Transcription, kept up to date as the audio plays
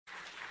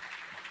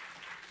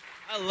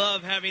I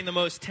love having the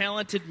most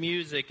talented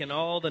music in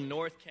all the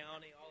North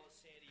County, all of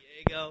San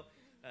Diego.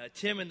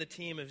 Tim and the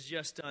team have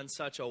just done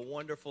such a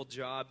wonderful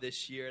job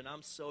this year, and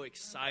I'm so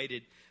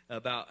excited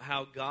about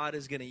how God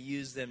is going to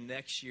use them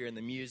next year in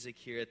the music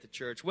here at the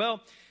church.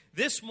 Well,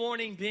 this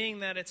morning, being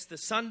that it's the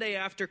Sunday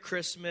after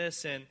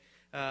Christmas, and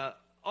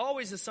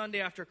always the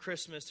Sunday after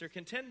Christmas, there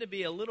can tend to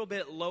be a little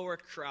bit lower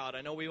crowd.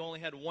 I know we only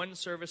had one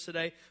service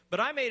today, but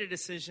I made a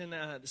decision,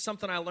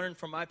 something I learned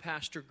from my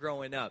pastor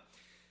growing up.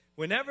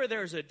 Whenever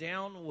there's a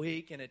down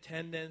week in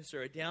attendance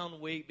or a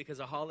down week because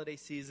of holiday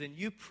season,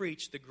 you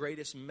preach the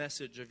greatest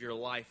message of your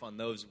life on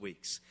those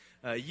weeks.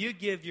 You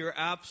give your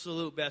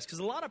absolute best, because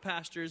a lot of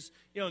pastors,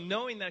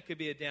 knowing that could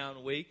be a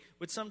down week,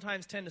 would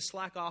sometimes tend to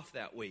slack off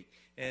that week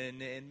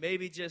and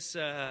maybe just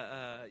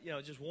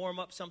warm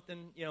up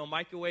something,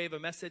 microwave a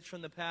message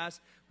from the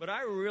past. But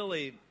I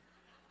really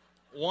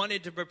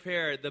wanted to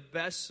prepare the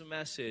best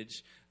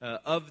message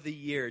of the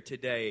year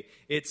today.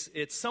 It's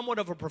somewhat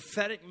of a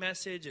prophetic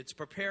message. It's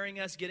preparing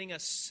us, getting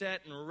us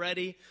set and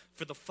ready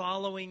for the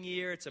following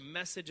year. It's a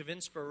message of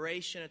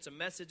inspiration. It's a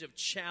message of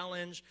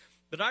challenge.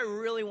 But I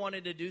really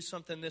wanted to do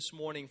something this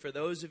morning for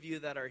those of you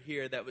that are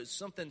here that was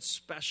something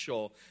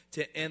special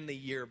to end the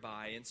year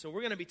by. And so we're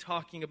going to be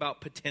talking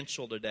about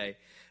potential today.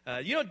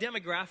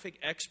 Demographic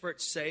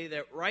experts say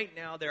that right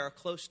now there are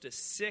close to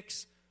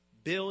 6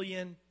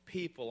 billion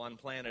people on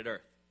planet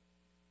Earth.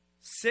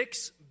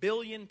 6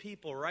 billion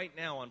people right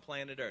now on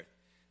planet Earth.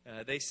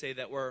 They say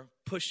that we're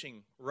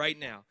pushing right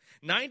now.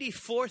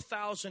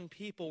 94,000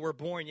 people were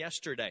born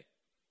yesterday.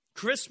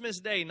 Christmas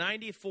Day,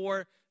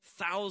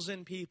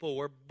 94,000 people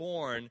were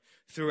born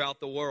throughout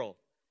the world.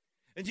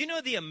 And do you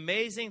know the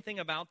amazing thing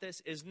about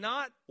this is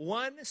not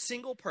one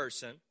single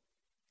person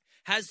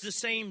has the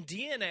same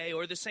DNA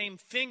or the same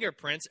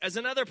fingerprints as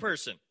another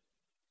person.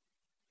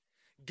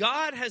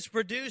 God has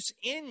produced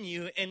in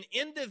you an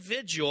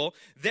individual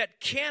that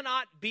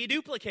cannot be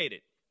duplicated.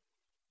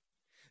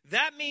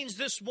 That means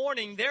this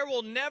morning there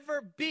will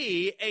never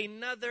be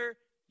another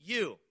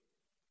you.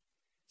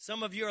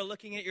 Some of you are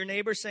looking at your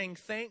neighbor saying,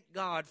 thank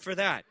God for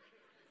that.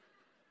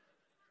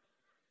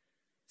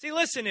 See,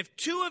 listen, if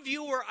two of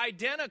you were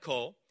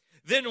identical,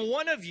 then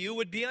one of you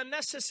would be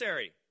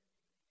unnecessary.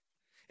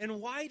 And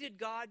why did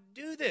God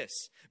do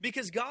this?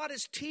 Because God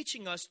is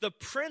teaching us the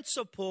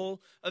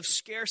principle of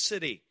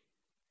scarcity.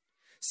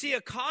 See,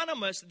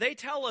 economists, they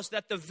tell us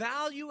that the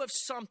value of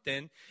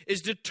something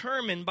is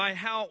determined by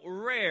how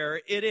rare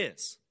it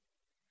is.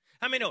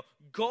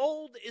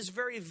 Gold is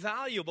very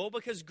valuable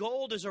because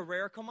gold is a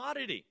rare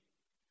commodity.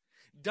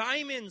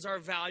 Diamonds are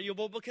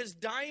valuable because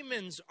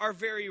diamonds are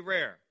very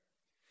rare.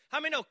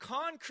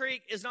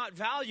 Concrete is not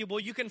valuable?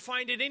 You can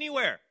find it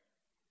anywhere.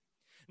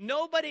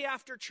 Nobody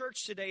after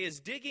church today is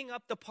digging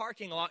up the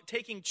parking lot,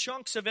 taking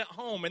chunks of it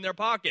home in their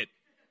pocket.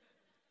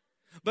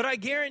 But I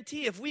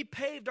guarantee if we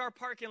paved our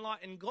parking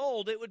lot in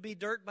gold, it would be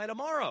dirt by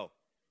tomorrow.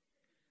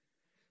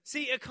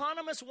 See,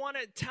 economists want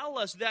to tell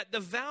us that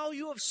the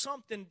value of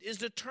something is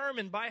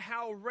determined by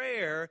how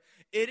rare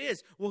it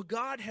is. Well,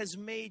 God has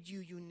made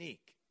you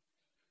unique.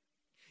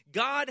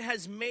 God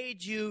has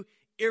made you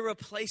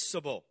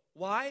irreplaceable.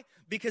 Why?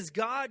 Because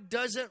God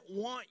doesn't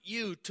want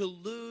you to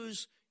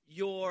lose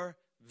your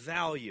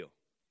value.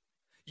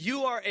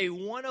 You are a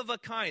one of a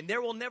kind.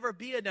 There will never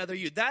be another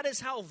you. That is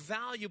how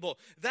valuable,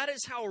 that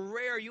is how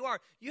rare you are.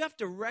 You have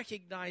to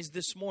recognize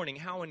this morning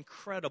how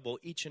incredible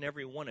each and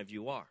every one of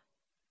you are.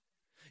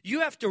 You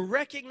have to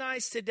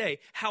recognize today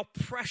how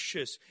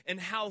precious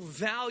and how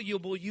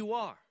valuable you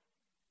are.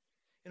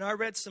 I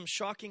read some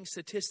shocking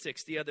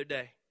statistics the other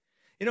day.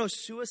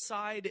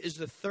 Suicide is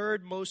the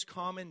third most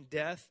common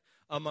death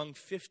among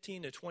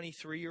 15 to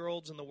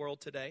 23-year-olds in the world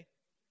today.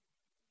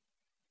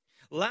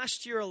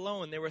 Last year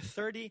alone, there were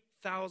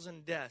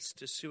 30,000 deaths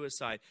to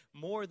suicide,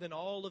 more than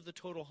all of the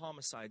total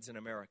homicides in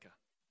America.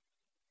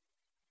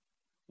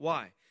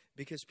 Why?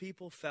 Because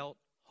people felt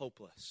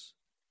hopeless.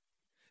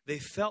 They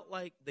felt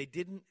like they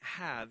didn't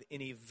have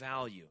any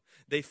value.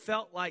 They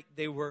felt like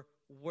they were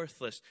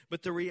worthless.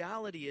 But the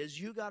reality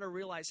is, you got to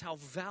realize how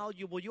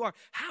valuable you are.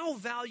 How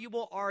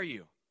valuable are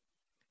you?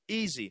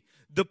 Easy.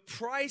 The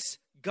price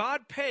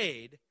God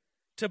paid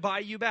to buy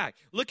you back.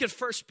 Look at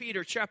 1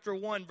 Peter chapter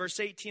 1, verse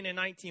 18 and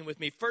 19 with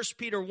me. 1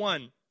 Peter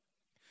 1,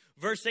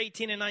 verse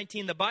 18 and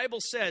 19. The Bible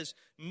says,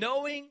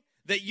 knowing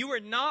that you are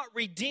not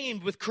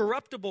redeemed with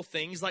corruptible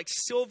things like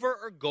silver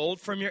or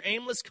gold from your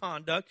aimless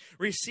conduct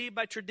received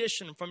by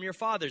tradition from your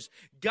fathers.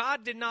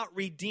 God did not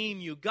redeem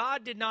you.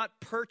 God did not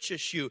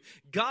purchase you.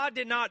 God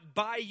did not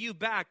buy you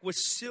back with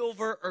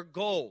silver or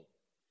gold.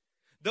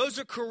 Those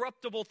are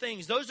corruptible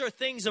things. Those are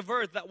things of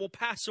earth that will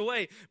pass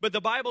away. But the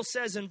Bible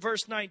says in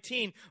verse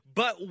 19,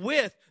 but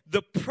with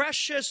the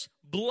precious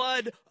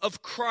blood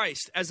of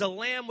Christ as a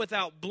lamb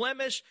without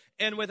blemish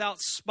and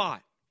without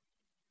spot.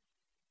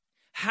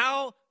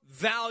 How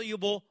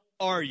valuable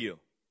are you?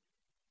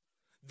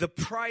 The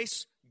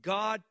price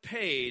God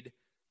paid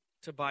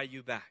to buy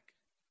you back.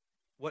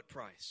 What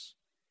price?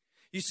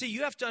 You see,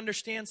 you have to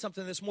understand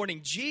something this morning.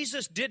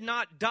 Jesus did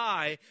not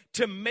die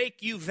to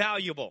make you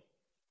valuable.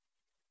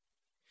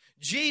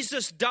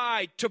 Jesus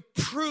died to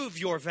prove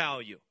your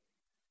value.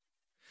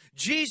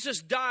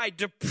 Jesus died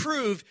to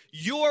prove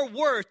your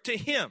worth to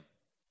him.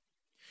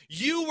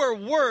 You were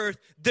worth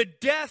the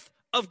death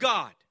of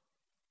God.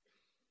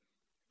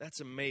 That's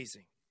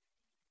amazing.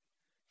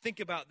 Think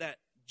about that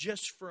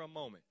just for a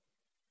moment.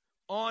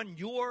 On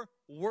your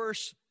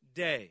worst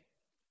day,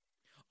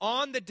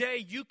 on the day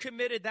you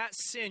committed that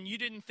sin you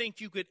didn't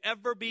think you could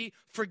ever be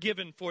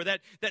forgiven for,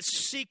 that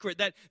secret,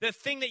 that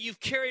thing that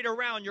you've carried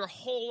around your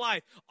whole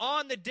life,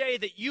 on the day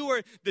that you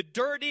were the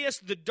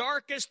dirtiest, the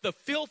darkest, the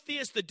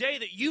filthiest, the day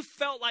that you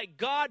felt like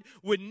God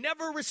would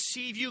never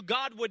receive you,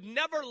 God would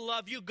never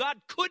love you, God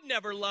could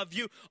never love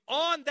you,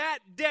 on that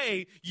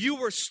day you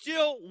were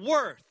still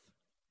worth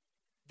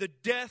the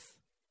death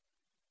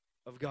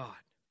of God.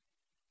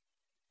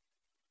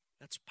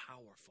 That's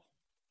powerful.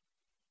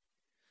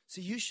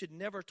 See, you should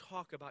never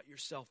talk about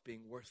yourself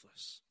being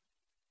worthless.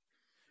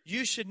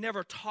 You should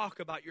never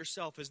talk about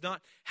yourself as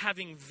not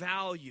having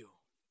value.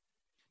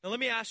 Now, let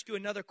me ask you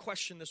another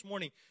question this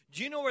morning.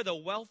 Do you know where the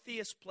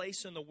wealthiest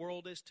place in the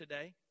world is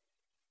today?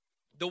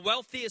 The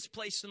wealthiest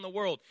place in the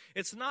world.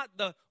 It's not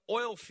the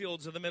oil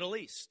fields of the Middle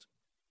East.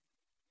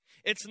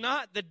 It's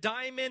not the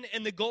diamond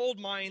and the gold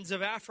mines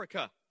of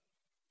Africa.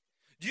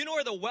 Do you know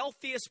where the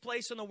wealthiest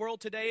place in the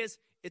world today is?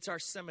 It's our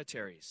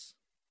cemeteries.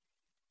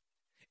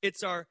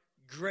 It's our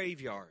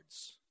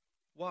graveyards.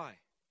 Why?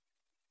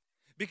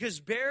 Because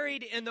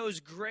buried in those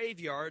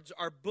graveyards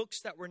are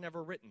books that were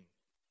never written,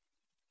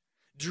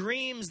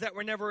 dreams that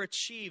were never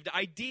achieved,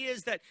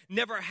 ideas that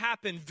never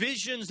happened,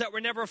 visions that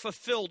were never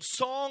fulfilled,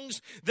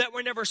 songs that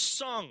were never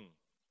sung.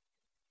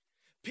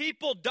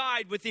 People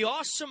died with the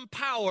awesome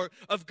power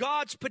of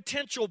God's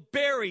potential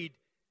buried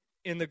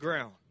in the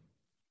ground.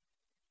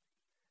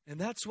 And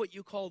that's what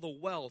you call the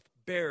wealth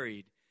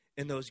buried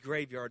in those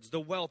graveyards, the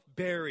wealth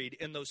buried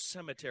in those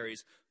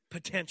cemeteries.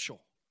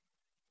 Potential.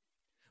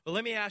 Well,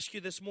 let me ask you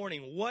this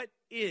morning, what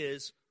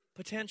is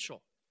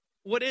potential?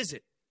 What is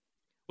it?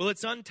 Well,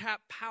 it's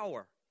untapped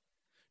power,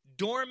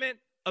 dormant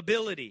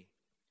ability,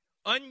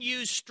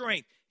 unused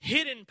strength,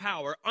 hidden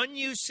power,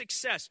 unused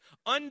success,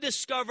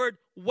 undiscovered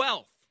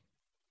wealth.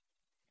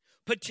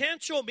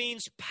 Potential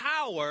means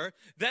power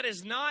that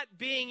is not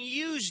being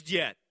used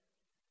yet.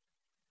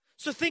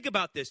 So think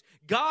about this.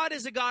 God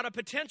is a God of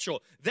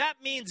potential. That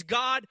means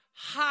God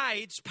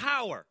hides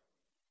power.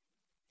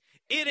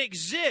 It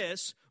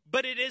exists,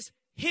 but it is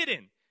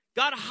hidden.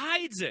 God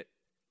hides it.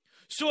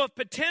 So if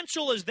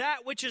potential is that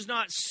which is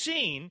not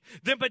seen,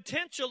 then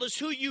potential is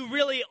who you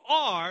really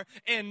are,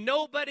 and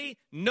nobody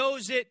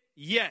knows it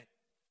yet.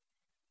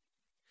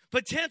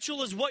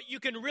 Potential is what you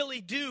can really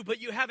do,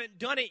 but you haven't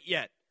done it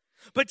yet.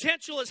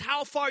 Potential is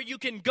how far you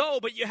can go,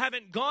 but you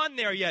haven't gone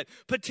there yet.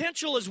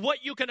 Potential is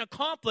what you can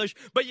accomplish,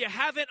 but you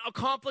haven't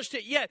accomplished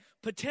it yet.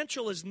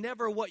 Potential is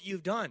never what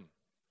you've done.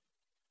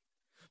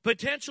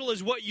 Potential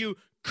is what you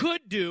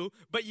could do,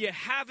 but you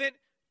haven't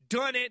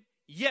done it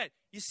yet.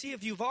 You see,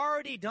 if you've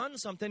already done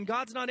something,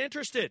 God's not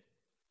interested.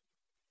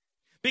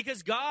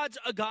 Because God's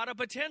a God of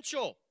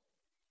potential.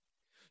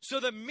 So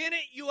the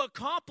minute you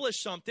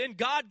accomplish something,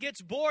 God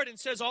gets bored and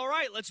says, all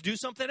right, let's do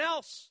something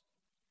else.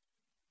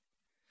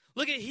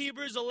 Look at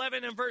Hebrews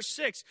 11 and verse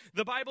 6.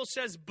 The Bible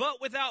says,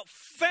 but without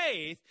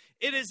faith,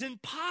 it is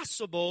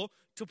impossible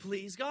to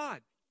please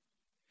God.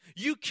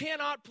 You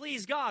cannot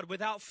please God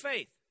without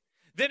faith.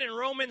 Then in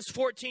Romans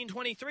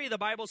 14:23, the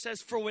Bible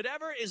says, for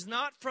whatever is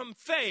not from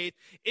faith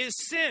is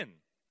sin.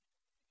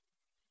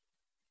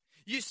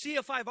 You see,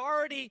 if I've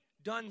already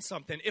done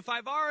something, if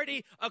I've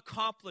already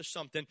accomplished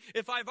something,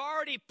 if I've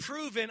already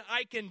proven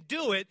I can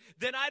do it,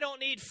 then I don't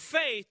need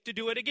faith to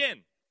do it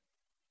again.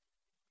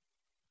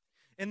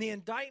 And the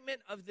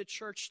indictment of the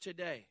church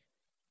today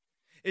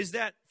is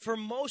that for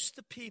most of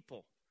the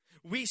people,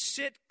 we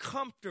sit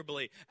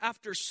comfortably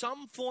after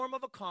some form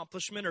of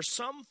accomplishment or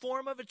some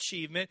form of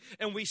achievement,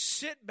 and we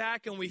sit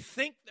back and we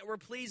think that we're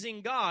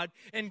pleasing God,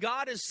 and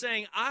God is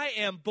saying, I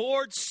am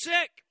bored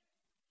sick.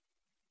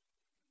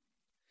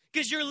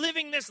 Because you're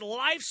living this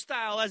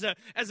lifestyle as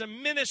a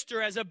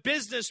minister, as a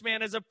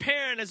businessman, as a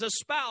parent, as a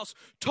spouse,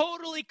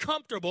 totally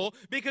comfortable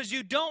because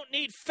you don't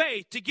need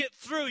faith to get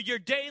through your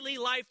daily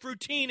life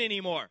routine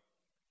anymore.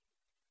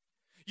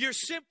 You're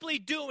simply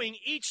doing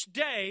each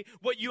day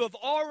what you have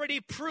already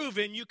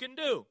proven you can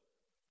do.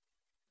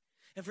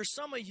 And for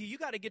some of you, you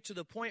got to get to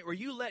the point where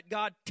you let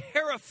God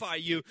terrify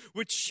you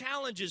with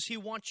challenges He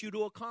wants you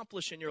to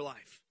accomplish in your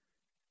life.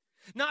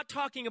 Not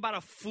talking about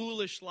a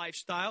foolish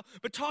lifestyle,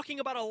 but talking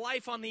about a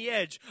life on the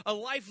edge, a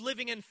life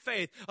living in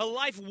faith, a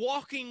life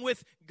walking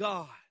with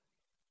God.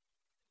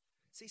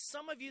 See,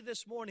 some of you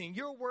this morning,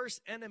 your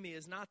worst enemy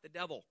is not the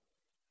devil.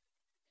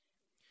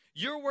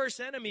 Your worst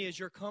enemy is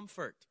your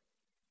comfort.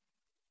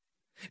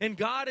 And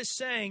God is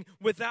saying,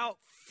 without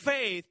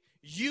faith,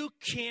 you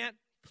can't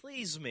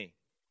please me.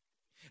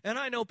 And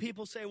I know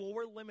people say, well,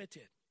 we're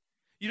limited.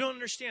 You don't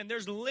understand.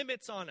 There's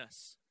limits on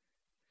us.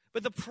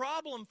 But the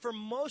problem for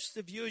most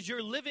of you is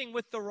you're living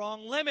with the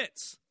wrong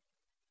limits.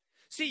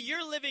 See,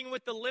 you're living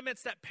with the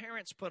limits that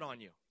parents put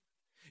on you.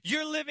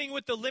 You're living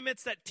with the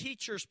limits that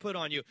teachers put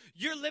on you.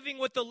 You're living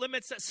with the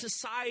limits that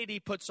society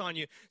puts on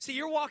you. See,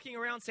 you're walking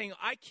around saying,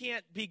 I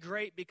can't be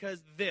great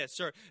because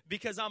this, or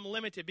because I'm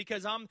limited,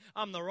 because I'm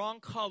the wrong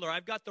color.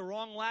 I've got the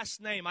wrong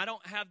last name. I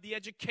don't have the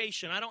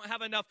education. I don't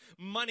have enough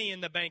money in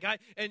the bank.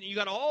 And you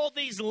got all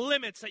these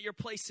limits that you're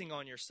placing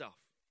on yourself.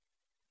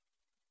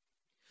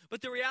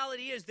 But the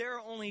reality is there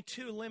are only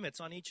 2 limits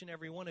on each and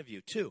every one of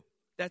you. 2.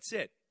 That's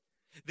it.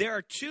 There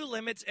are 2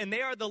 limits, and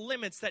they are the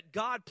limits that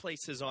God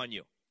places on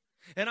you.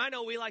 And I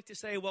know we like to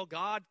say, well,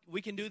 God,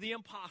 we can do the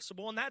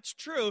impossible, and that's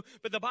true,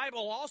 but the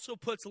Bible also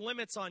puts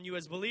limits on you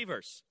as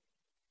believers.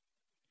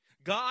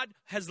 God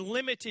has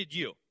limited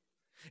you.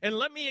 And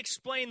let me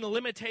explain the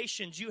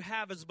limitations you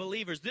have as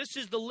believers. This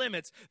is the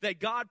limits that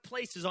God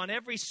places on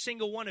every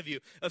single one of you.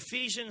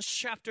 Ephesians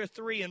chapter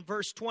 3 and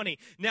verse 20.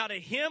 Now to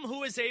him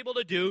who is able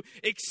to do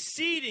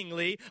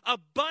exceedingly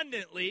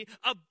abundantly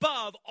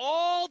above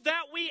all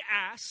that we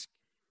ask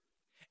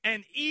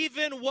and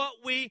even what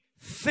we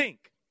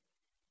think.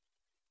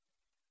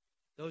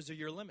 Those are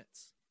your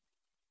limits.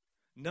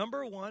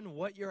 Number 1,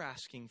 what you're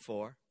asking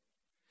for.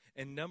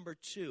 And number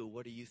 2,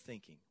 what are you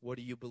thinking? What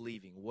are you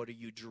believing? What are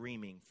you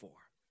dreaming for?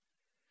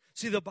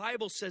 See, the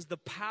Bible says the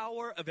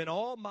power of an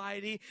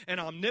almighty and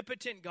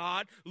omnipotent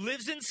God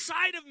lives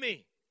inside of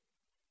me.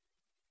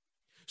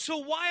 So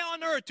why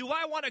on earth do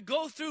I want to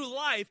go through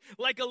life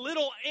like a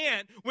little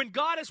ant when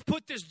God has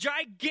put this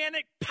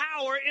gigantic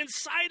power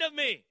inside of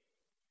me?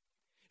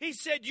 He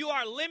said, you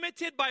are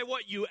limited by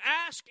what you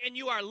ask, and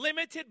you are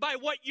limited by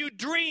what you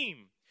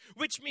dream.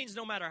 Which means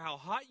no matter how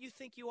hot you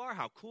think you are,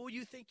 how cool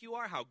you think you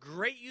are, how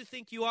great you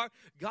think you are,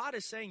 God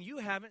is saying you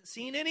haven't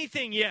seen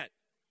anything yet.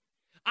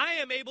 I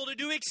am able to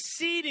do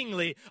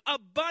exceedingly,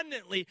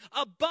 abundantly,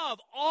 above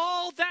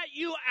all that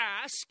you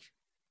ask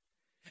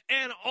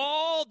and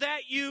all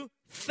that you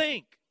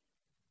think.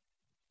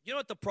 You know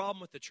what the problem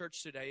with the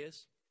church today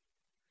is?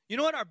 You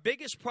know what our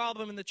biggest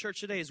problem in the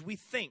church today is? We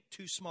think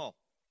too small.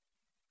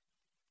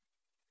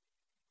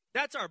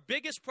 That's our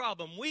biggest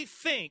problem. We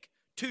think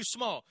too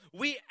small.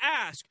 We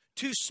ask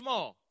too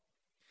small.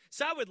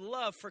 So I would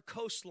love for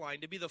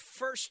Coastline to be the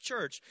first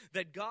church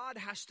that God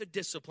has to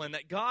discipline,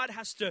 that God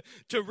has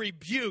to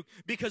rebuke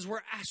because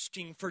we're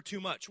asking for too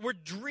much. We're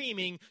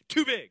dreaming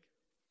too big.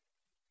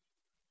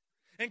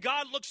 And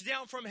God looks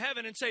down from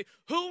heaven and say,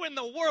 who in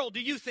the world do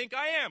you think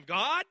I am,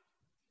 God?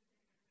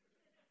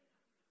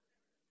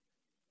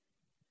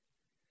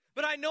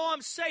 But I know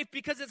I'm safe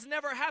because it's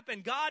never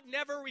happened. God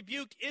never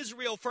rebuked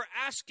Israel for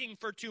asking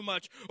for too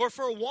much or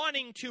for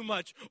wanting too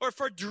much or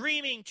for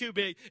dreaming too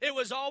big. It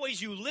was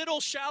always you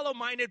little,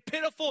 shallow-minded,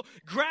 pitiful,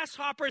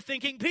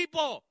 grasshopper-thinking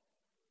people.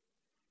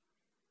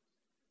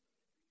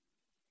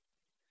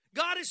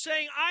 God is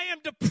saying, I am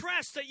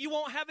depressed that you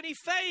won't have any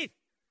faith.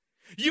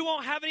 You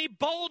won't have any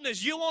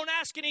boldness. You won't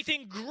ask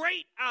anything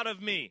great out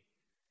of me.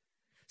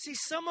 See,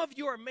 some of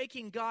you are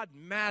making God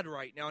mad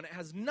right now, and it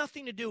has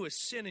nothing to do with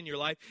sin in your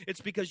life.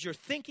 It's because you're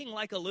thinking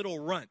like a little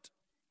runt.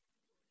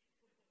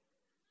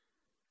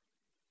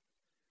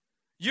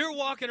 You're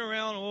walking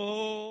around,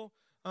 oh,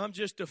 I'm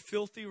just a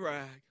filthy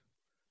rag.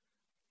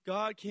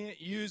 God can't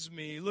use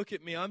me. Look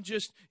at me. I'm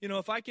just,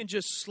 if I can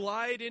just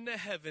slide into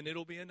heaven,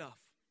 it'll be enough.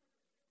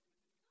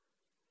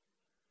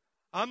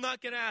 I'm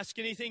not going to ask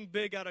anything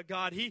big out of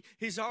God.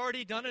 He's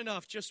already done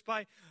enough just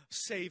by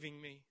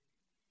saving me.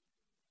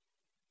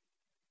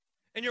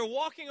 And you're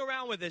walking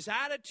around with this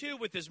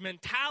attitude, with this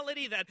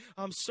mentality that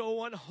I'm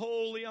so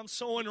unholy, I'm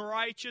so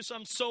unrighteous,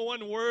 I'm so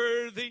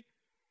unworthy.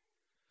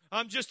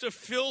 I'm just a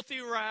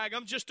filthy rag,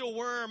 I'm just a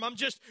worm, I'm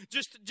just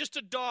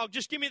a dog.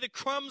 Just give me the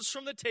crumbs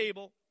from the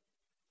table.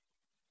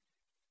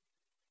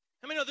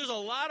 I mean, there's a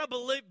lot of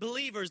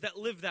believers that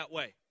live that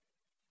way,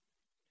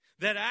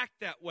 that act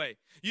that way.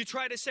 You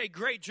try to say,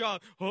 great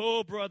job.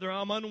 Oh, brother,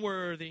 I'm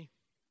unworthy.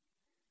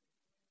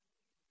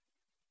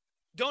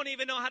 Don't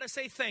even know how to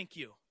say thank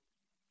you.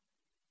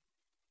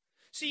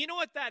 See, you know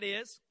what that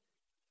is?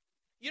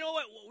 You know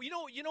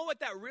what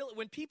that really,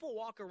 when people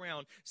walk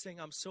around saying,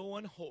 I'm so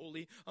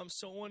unholy, I'm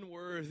so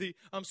unworthy,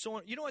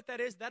 you know what that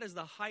is? That is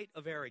the height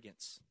of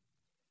arrogance.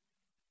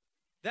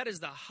 That is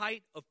the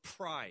height of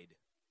pride.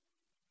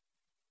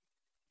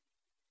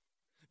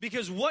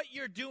 Because what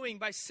you're doing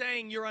by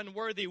saying you're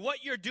unworthy,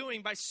 what you're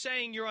doing by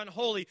saying you're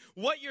unholy,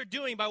 what you're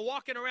doing by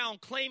walking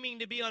around claiming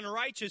to be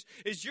unrighteous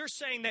is you're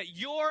saying that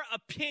your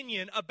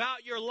opinion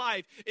about your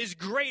life is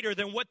greater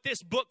than what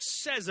this book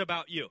says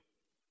about you.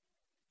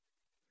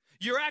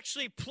 You're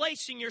actually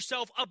placing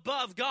yourself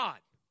above God.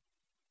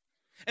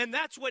 And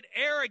that's what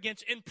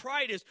arrogance and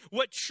pride is.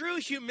 What true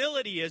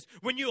humility is,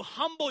 when you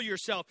humble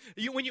yourself,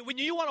 when you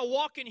want to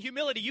walk in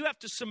humility, you have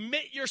to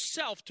submit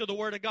yourself to the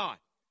Word of God.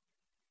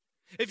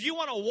 If you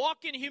want to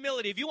walk in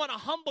humility, if you want to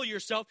humble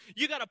yourself,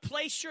 you got to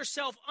place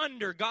yourself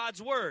under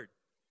God's word.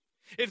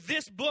 If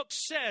this book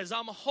says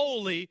I'm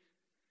holy,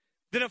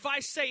 then if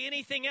I say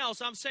anything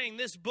else, I'm saying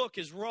this book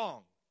is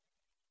wrong.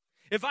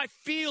 If I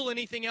feel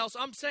anything else,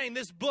 I'm saying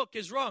this book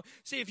is wrong.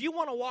 See, if you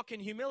want to walk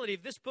in humility,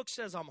 if this book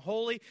says I'm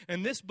holy,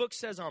 and this book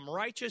says I'm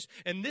righteous,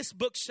 and this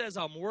book says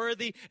I'm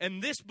worthy,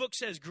 and this book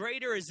says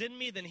greater is in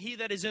me than he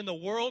that is in the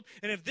world,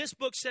 and if this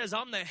book says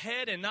I'm the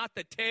head and not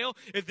the tail,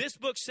 if this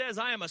book says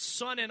I am a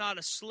son and not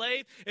a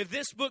slave, if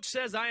this book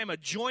says I am a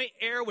joint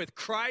heir with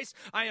Christ,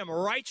 I am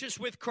righteous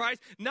with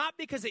Christ, not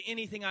because of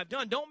anything I've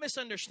done. Don't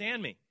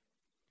misunderstand me.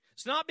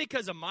 It's not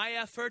because of my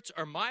efforts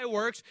or my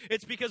works.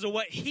 It's because of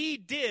what he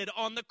did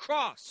on the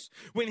cross.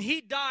 When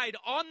he died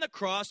on the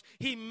cross,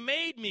 he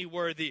made me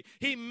worthy.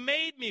 He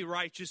made me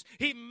righteous.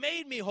 He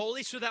made me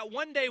holy so that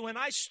one day when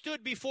I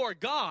stood before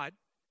God,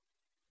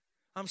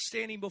 I'm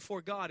standing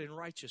before God in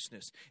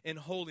righteousness, in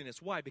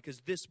holiness. Why? Because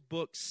this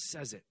book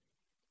says it.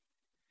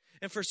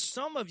 And for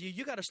some of you,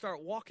 you got to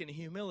start walking in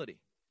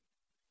humility.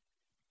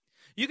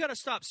 You got to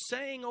stop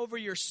saying over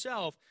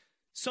yourself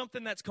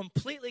something that's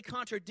completely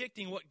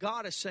contradicting what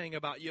God is saying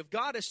about you. If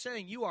God is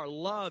saying you are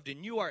loved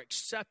and you are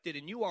accepted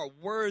and you are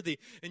worthy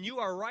and you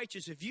are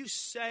righteous, if you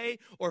say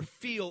or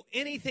feel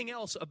anything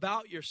else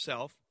about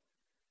yourself,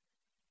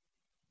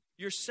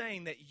 you're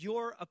saying that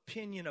your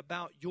opinion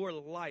about your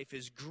life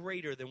is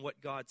greater than what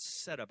God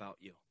said about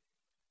you.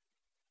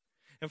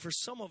 And for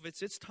some of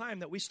it's time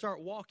that we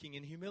start walking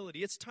in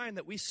humility. It's time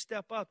that we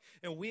step up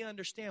and we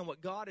understand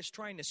what God is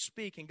trying to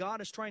speak and God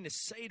is trying to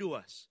say to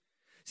us.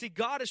 See,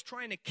 God is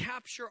trying to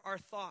capture our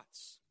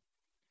thoughts.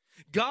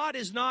 God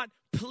is not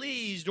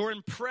pleased or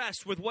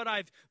impressed with what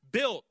I've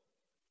built.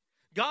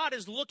 God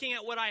is looking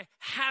at what I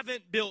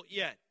haven't built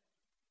yet.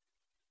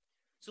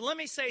 So let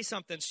me say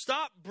something.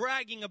 Stop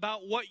bragging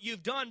about what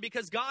you've done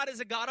because God is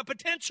a God of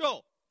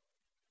potential.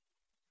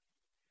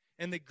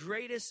 And the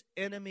greatest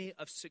enemy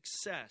of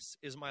success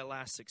is my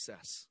last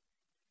success.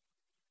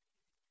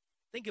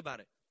 Think about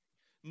it.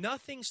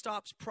 Nothing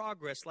stops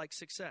progress like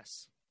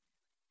success.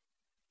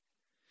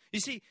 You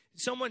see,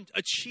 someone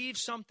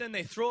achieves something,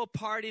 they throw a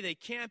party, they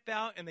camp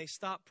out, and they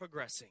stop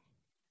progressing.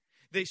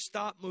 They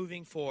stop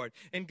moving forward.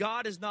 And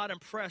God is not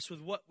impressed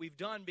with what we've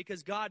done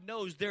because God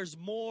knows there's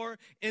more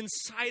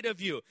inside of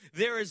you.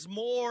 There is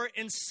more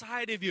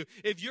inside of you.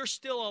 If you're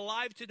still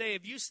alive today,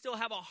 if you still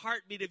have a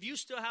heartbeat, if you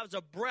still have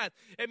a breath,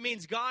 it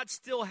means God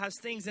still has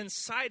things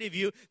inside of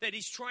you that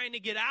he's trying to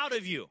get out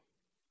of you.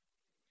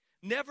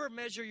 Never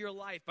measure your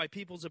life by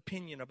people's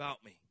opinion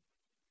about me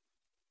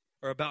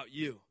or about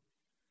you.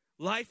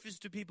 Life is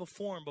to be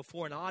performed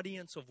before an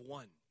audience of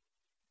one.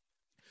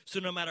 So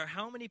no matter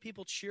how many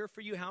people cheer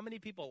for you, how many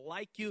people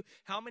like you,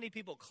 how many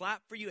people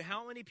clap for you,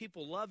 how many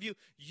people love you,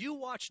 you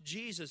watch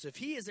Jesus. If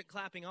he isn't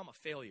clapping, I'm a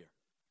failure.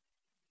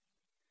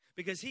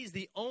 Because he's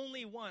the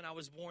only one I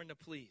was born to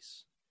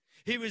please.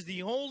 He was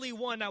the only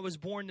one I was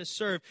born to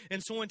serve.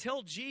 And so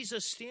until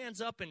Jesus stands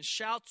up and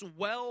shouts,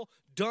 well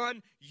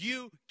done,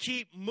 you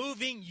keep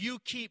moving, you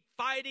keep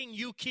fighting,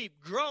 you keep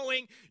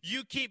growing,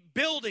 you keep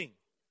building.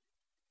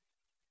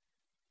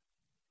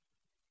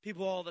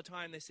 People all the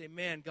time, they say,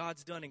 man,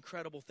 God's done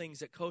incredible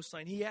things at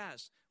Coastline. He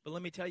has. But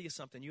let me tell you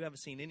something. You haven't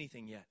seen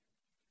anything yet.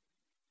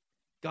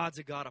 God's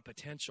a God of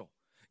potential.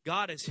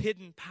 God has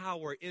hidden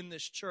power in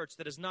this church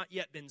that has not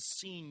yet been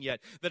seen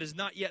yet, that has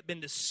not yet been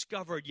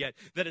discovered yet,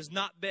 that has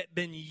not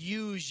been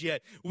used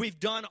yet. We've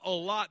done a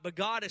lot, but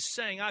God is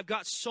saying, I've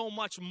got so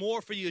much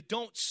more for you.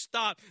 Don't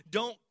stop.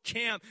 Don't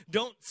camp.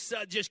 Don't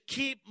just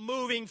keep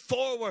moving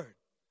forward.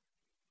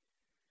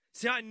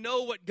 See, I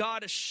know what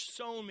God has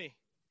shown me.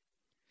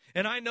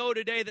 And I know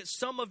today that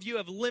some of you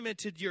have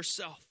limited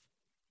yourself.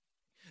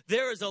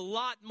 There is a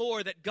lot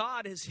more that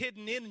God has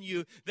hidden in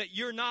you that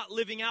you're not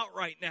living out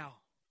right now.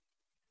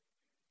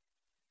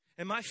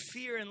 And my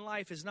fear in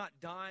life is not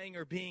dying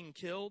or being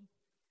killed.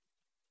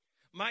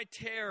 My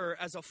terror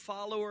as a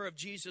follower of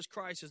Jesus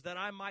Christ is that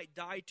I might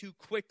die too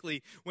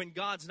quickly when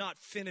God's not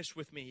finished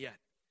with me yet.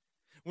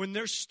 When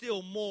there's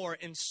still more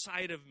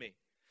inside of me.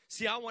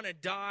 See, I want to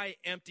die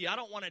empty. I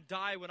don't want to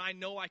die when I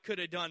know I could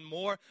have done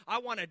more. I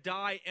want to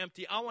die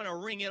empty. I want to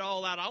wring it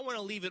all out. I want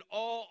to leave it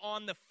all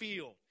on the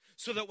field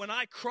so that when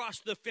I cross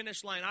the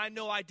finish line, I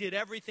know I did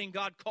everything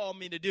God called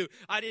me to do.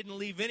 I didn't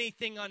leave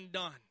anything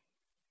undone.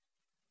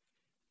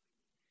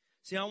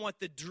 See, I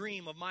want the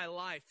dream of my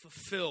life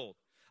fulfilled.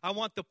 I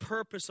want the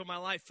purpose of my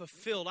life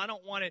fulfilled. I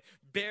don't want it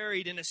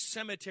buried in a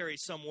cemetery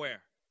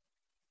somewhere.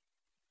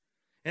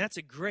 And that's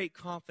a great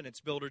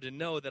confidence builder to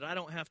know that I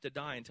don't have to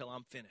die until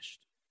I'm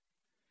finished.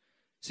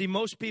 See,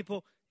 most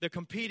people, they're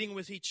competing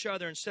with each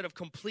other instead of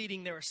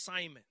completing their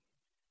assignment.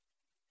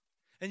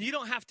 And you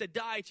don't have to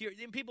die to your...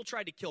 People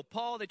tried to kill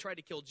Paul. They tried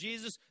to kill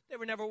Jesus. They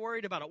were never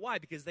worried about it. Why?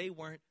 Because they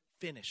weren't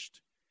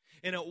finished.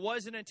 And it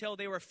wasn't until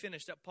they were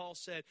finished that Paul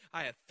said,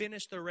 I have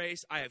finished the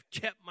race. I have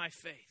kept my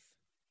faith.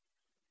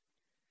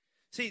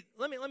 See,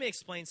 let me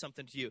explain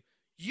something to you.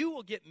 You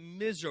will get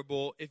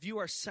miserable if you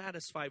are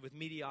satisfied with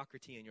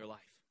mediocrity in your life.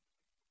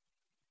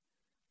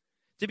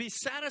 To be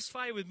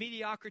satisfied with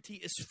mediocrity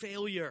is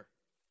failure.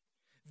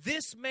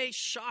 This may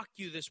shock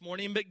you this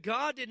morning, but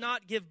God did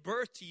not give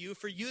birth to you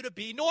for you to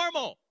be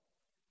normal.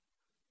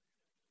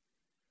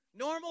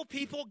 Normal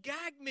people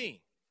gag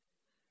me.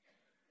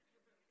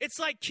 It's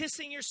like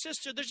kissing your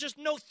sister. There's just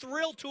no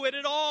thrill to it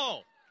at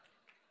all.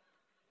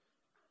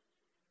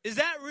 Is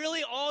that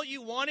really all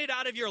you wanted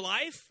out of your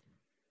life?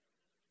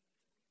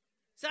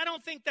 So I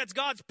don't think that's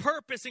God's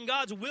purpose and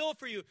God's will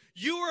for you.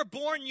 You were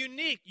born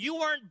unique. You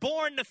weren't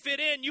born to fit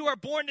in. You were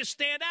born to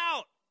stand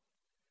out.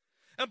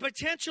 And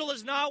potential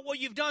is not what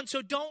you've done.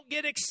 So don't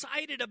get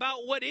excited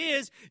about what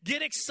is.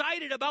 Get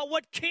excited about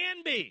what can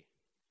be.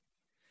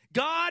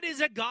 God is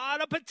a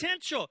God of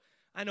potential.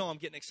 I know I'm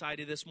getting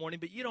excited this morning,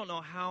 but you don't know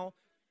how.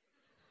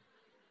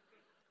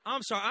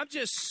 I'm sorry. I'm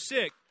just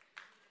sick.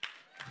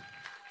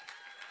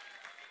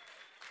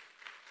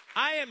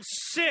 I am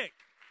sick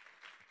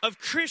of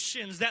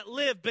Christians that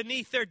live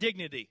beneath their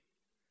dignity.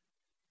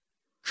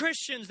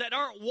 Christians that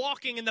aren't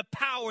walking in the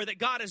power that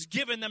God has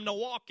given them to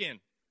walk in.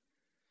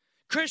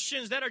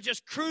 Christians that are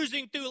just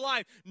cruising through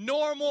life,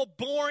 normal,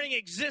 boring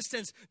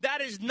existence.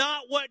 That is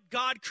not what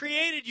God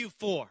created you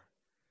for.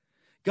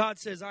 God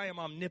says, I am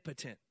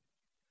omnipotent.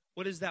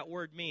 What does that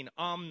word mean?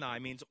 Omni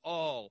means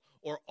all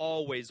or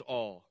always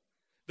all.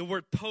 The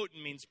word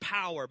potent means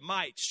power,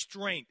 might,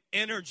 strength,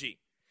 energy.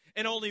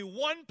 And only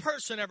one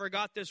person ever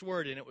got this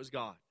word, and it was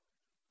God.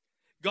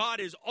 God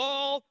is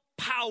all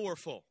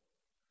powerful.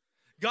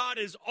 God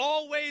is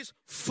always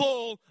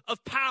full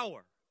of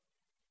power.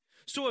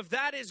 So if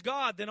that is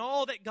God, then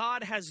all that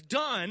God has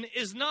done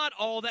is not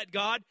all that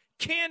God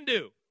can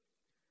do.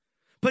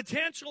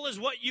 Potential is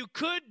what you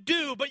could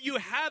do, but you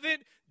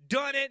haven't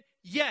done it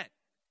yet.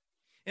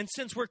 And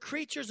since we're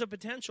creatures of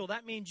potential,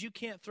 that means you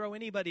can't throw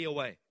anybody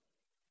away.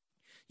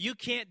 You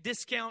can't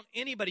discount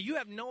anybody. You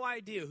have no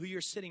idea who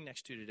you're sitting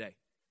next to today.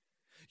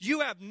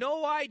 You have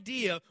no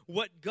idea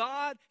what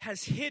God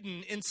has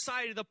hidden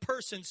inside of the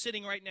person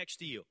sitting right next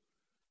to you.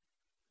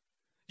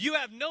 You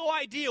have no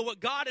idea what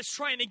God is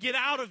trying to get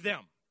out of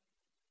them.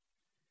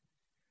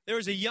 There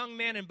was a young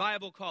man in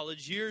Bible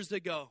college years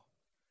ago.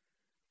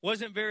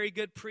 Wasn't very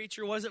good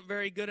preacher, wasn't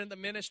very good in the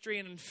ministry.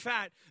 And in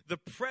fact, the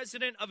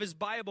president of his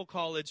Bible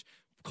college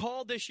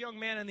called this young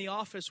man in the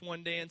office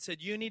one day and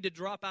said, you need to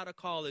drop out of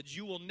college.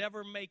 You will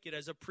never make it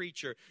as a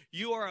preacher.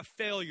 You are a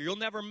failure. You'll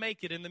never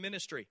make it in the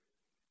ministry.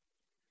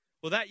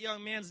 Well, that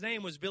young man's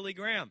name was Billy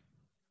Graham.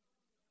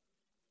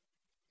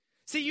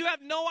 See, you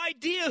have no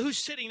idea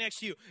who's sitting next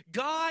to you.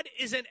 God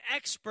is an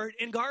expert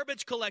in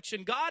garbage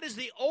collection. God is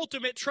the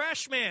ultimate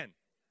trash man.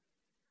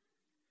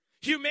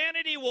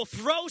 Humanity will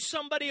throw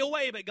somebody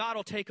away, but God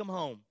will take them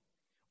home.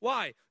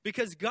 Why?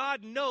 Because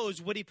God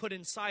knows what he put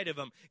inside of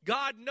them.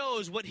 God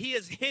knows what he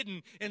has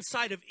hidden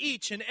inside of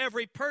each and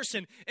every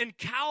person. And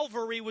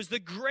Calvary was the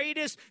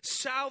greatest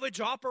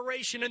salvage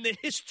operation in the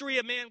history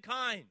of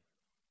mankind.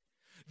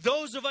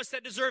 Those of us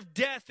that deserve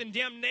death and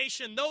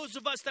damnation, those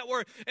of us that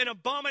were an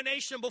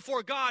abomination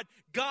before God,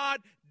 God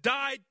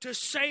died to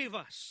save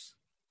us.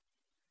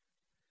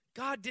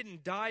 God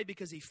didn't die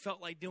because he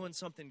felt like doing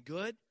something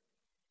good.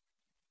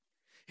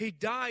 He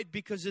died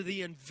because of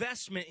the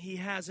investment he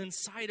has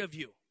inside of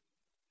you.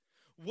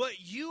 What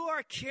you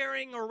are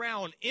carrying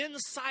around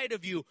inside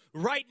of you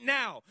right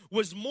now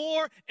was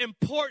more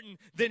important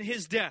than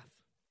his death.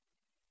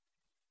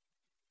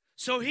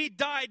 So he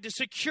died to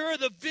secure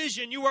the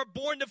vision you were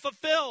born to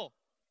fulfill.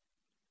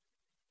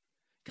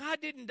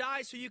 God didn't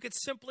die so you could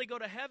simply go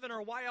to heaven,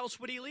 or why else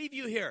would he leave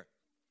you here?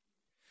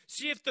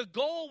 See, if the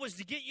goal was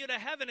to get you to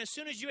heaven, as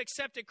soon as you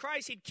accepted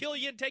Christ, he'd kill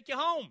you and take you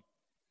home.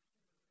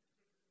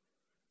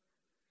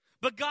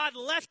 But God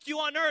left you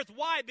on earth.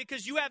 Why?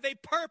 Because you have a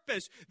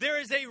purpose. There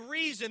is a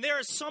reason. There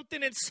is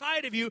something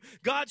inside of you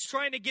God's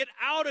trying to get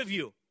out of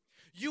you.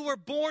 You were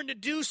born to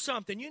do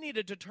something. You need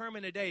to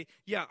determine today,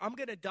 yeah, I'm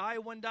going to die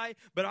one day,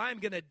 but I'm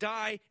going to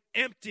die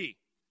empty.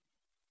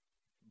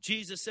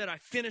 Jesus said, I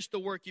finished the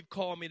work you've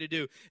called me to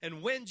do.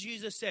 And when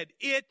Jesus said,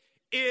 it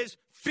is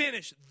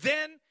finished,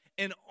 then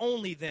and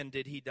only then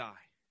did he die.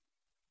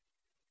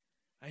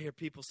 I hear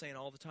people saying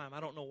all the time, I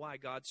don't know why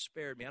God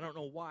spared me. I don't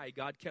know why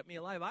God kept me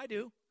alive. I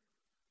do.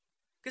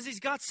 Because he's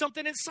got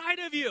something inside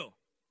of you.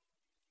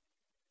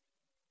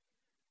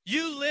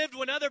 You lived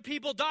when other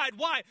people died.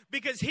 Why?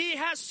 Because he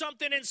has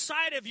something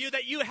inside of you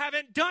that you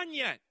haven't done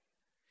yet.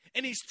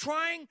 And he's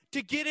trying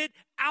to get it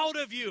out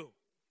of you.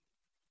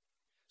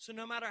 So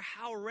no matter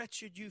how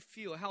wretched you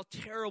feel, how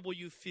terrible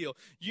you feel,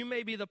 you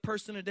may be the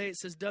person today that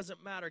says,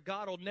 doesn't matter.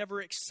 God will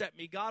never accept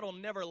me. God will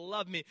never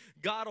love me.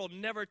 God will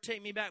never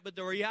take me back. But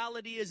the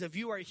reality is, if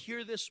you are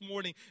here this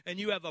morning and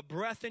you have a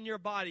breath in your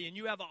body and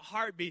you have a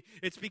heartbeat,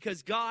 it's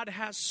because God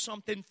has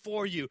something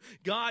for you.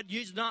 God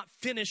is not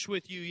finished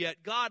with you yet.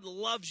 God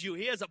loves you.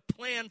 He has a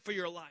plan for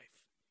your life.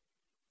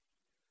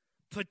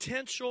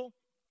 Potential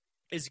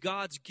is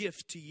God's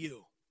gift to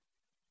you.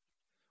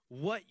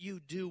 What you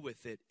do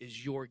with it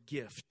is your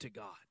gift to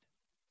God.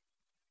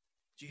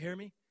 Do you hear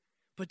me?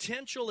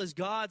 Potential is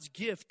God's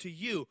gift to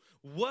you.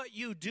 What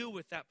you do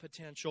with that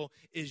potential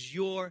is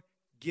your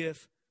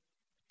gift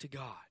to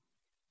God.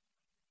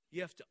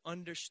 You have to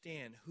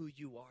understand who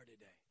you are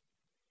today.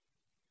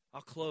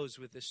 I'll close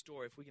with this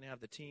story. If we can have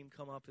the team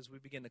come up as we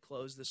begin to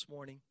close this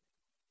morning.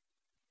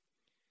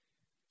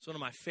 It's one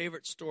of my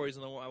favorite stories,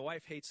 and my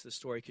wife hates this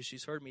story because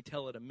she's heard me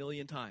tell it a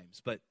million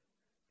times, but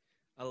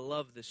I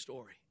love this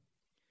story.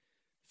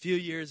 A few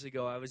years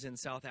ago, I was in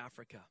South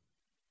Africa,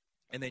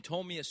 and they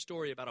told me a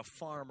story about a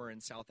farmer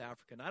in South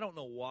Africa. And I don't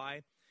know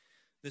why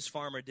this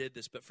farmer did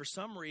this, but for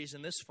some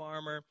reason, this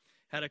farmer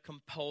had a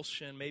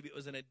compulsion. Maybe it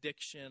was an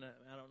addiction.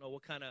 I don't know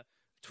what kind of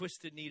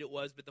twisted need it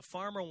was, but the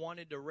farmer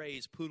wanted to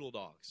raise poodle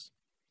dogs.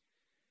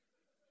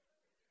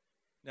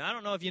 Now, I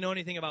don't know if you know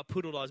anything about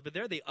poodle dogs, but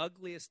they're the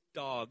ugliest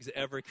dogs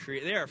ever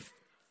created. They are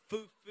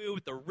foo-foo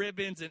with the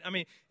ribbons. And I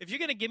mean, if you're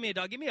going to give me a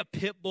dog, give me a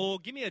pit bull,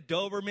 give me a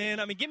Doberman.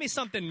 I mean, give me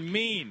something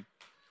mean.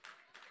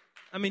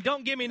 I mean,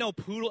 don't give me no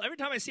poodle. Every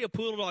time I see a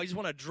poodle dog, I just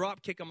want to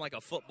drop kick them like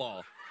a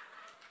football.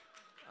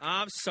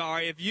 I'm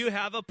sorry. If you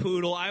have a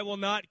poodle, I will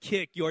not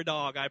kick your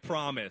dog, I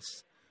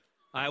promise.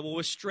 I will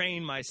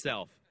restrain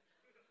myself.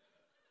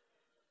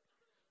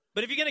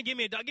 But if you're going to give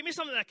me a dog, give me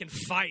something that can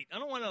fight. I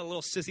don't want a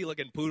little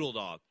sissy-looking poodle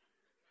dog.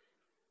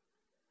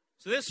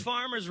 So this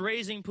farmer's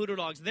raising poodle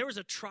dogs. There was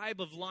a tribe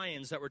of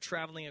lions that were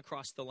traveling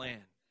across the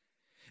land.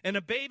 And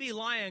a baby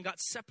lion got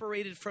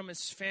separated from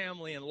his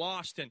family and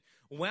lost and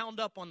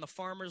wound up on the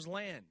farmer's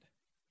land.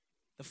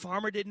 The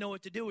farmer didn't know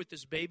what to do with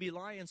this baby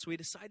lion, so he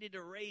decided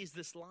to raise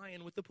this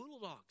lion with the poodle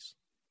dogs.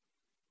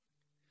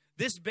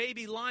 This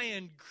baby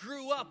lion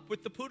grew up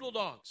with the poodle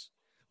dogs,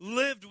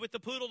 lived with the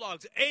poodle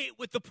dogs, ate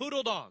with the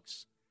poodle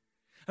dogs.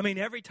 I mean,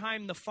 every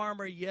time the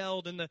farmer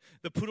yelled and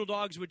the poodle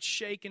dogs would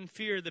shake in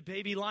fear, the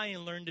baby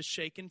lion learned to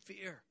shake in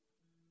fear.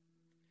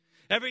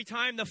 Every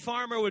time the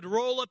farmer would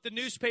roll up the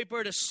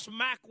newspaper to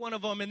smack one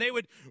of them and they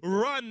would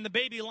run, the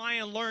baby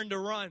lion learned to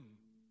run.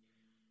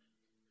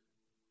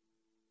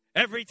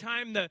 Every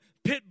time the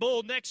pit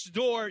bull next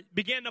door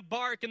began to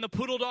bark and the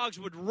poodle dogs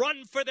would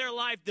run for their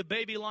life, the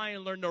baby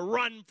lion learned to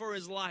run for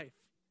his life.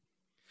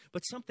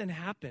 But something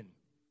happened.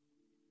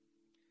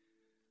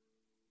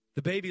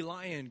 The baby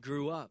lion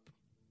grew up.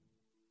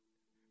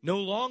 No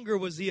longer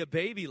was he a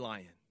baby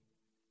lion.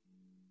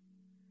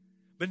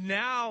 But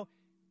now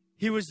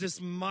he was this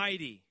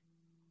mighty,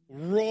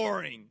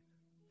 roaring,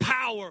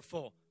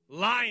 powerful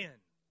lion.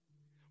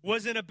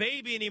 Wasn't a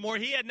baby anymore.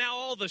 He had now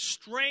all the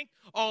strength,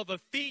 all the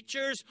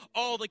features,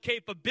 all the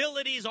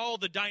capabilities, all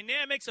the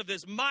dynamics of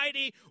this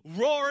mighty,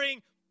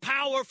 roaring,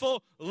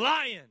 powerful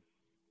lion.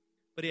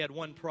 But he had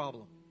one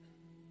problem.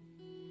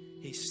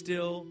 He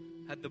still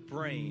had the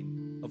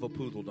brain of a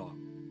poodle dog.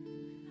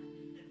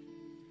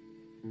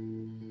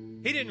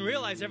 He didn't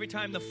realize every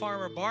time the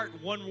farmer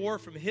barked, one roar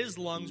from his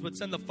lungs would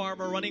send the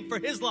farmer running for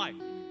his life.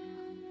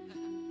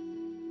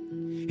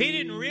 He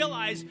didn't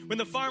realize when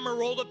the farmer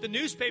rolled up the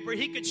newspaper,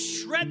 he could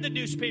shred the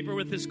newspaper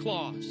with his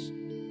claws.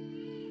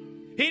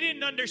 He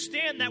didn't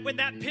understand that when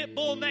that pit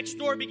bull next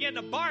door began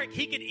to bark,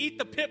 he could eat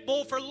the pit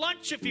bull for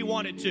lunch if he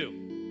wanted to.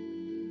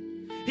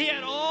 He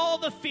had all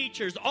the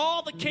features,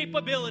 all the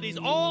capabilities,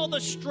 all the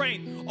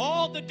strength,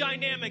 all the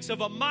dynamics of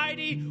a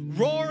mighty,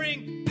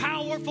 roaring,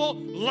 powerful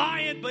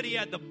lion, but he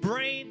had the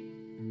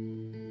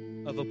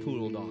brain of a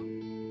poodle dog.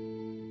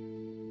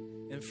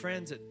 And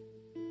friends,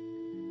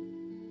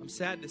 I'm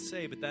sad to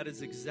say, but that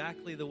is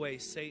exactly the way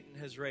Satan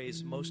has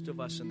raised most of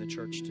us in the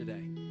church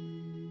today.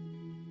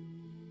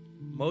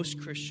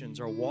 Most Christians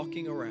are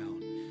walking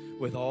around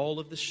with all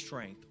of the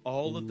strength,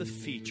 all of the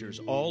features,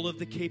 all of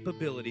the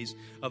capabilities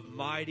of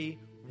mighty,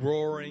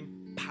 roaring,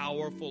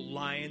 powerful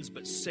lions,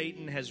 but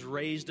Satan has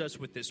raised us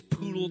with this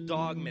poodle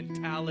dog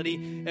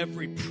mentality.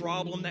 Every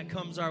problem that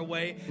comes our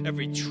way,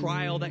 every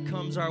trial that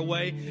comes our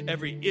way,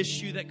 every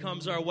issue that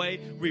comes our way,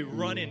 we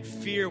run in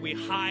fear, we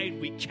hide,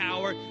 we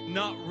cower,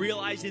 not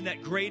realizing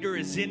that greater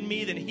is in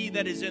me than he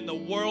that is in the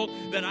world,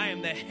 that I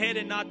am the head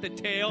and not the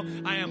tail,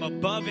 I am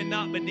above and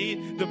not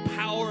beneath. The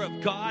power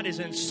of God is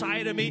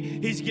inside of me.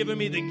 He's given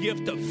me the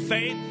gift of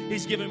faith.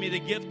 He's given me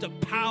the gift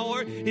of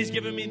power. He's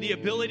given me the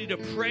ability to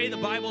pray. The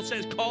Bible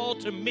says, call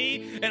to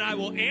me and I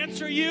will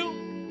answer you.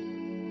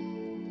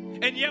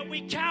 And yet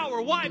we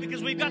cower. Why?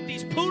 Because we've got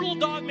these poodle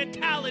dog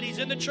mentalities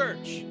in the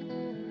church.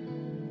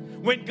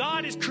 When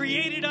God has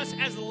created us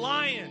as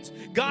lions,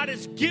 God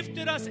has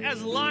gifted us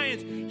as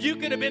lions. You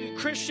could have been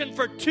Christian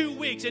for 2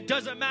 weeks. It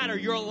doesn't matter.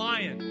 You're a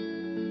lion.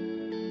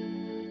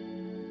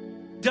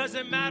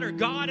 Doesn't matter.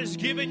 God has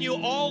given you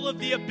all of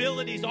the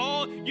abilities.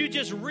 You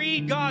just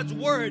read God's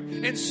word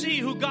and see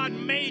who God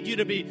made you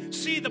to be.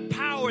 See the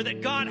power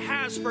that God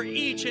has for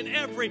each and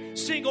every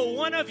single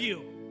one of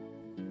you.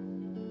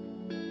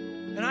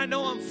 And I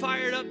know I'm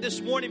fired up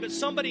this morning, but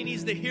somebody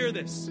needs to hear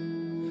this.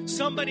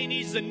 Somebody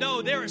needs to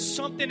know there is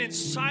something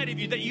inside of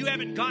you that you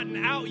haven't gotten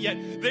out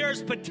yet.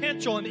 There's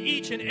potential in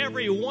each and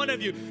every one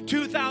of you.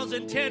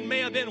 2010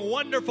 may have been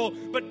wonderful,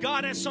 but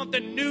God has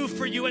something new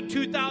for you in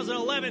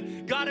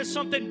 2011. God has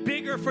something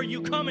bigger for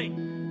you coming.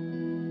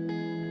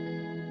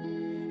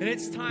 And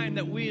it's time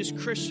that we as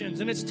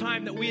Christians and it's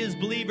time that we as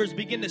believers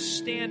begin to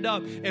stand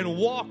up and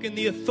walk in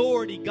the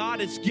authority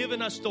God has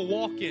given us to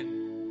walk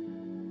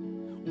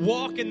in.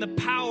 Walk in the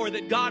power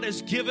that God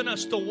has given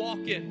us to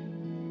walk in.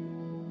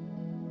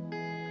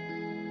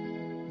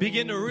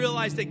 Begin to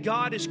realize that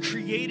God has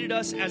created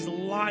us as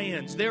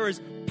lions. There is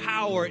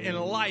power and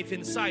life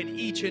inside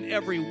each and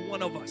every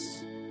one of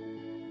us.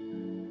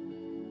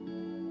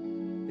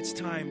 It's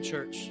time,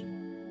 church.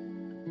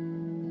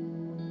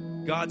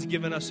 God's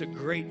given us a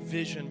great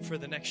vision for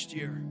the next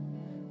year.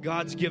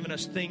 God's given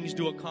us things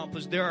to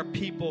accomplish. There are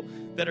people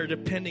that are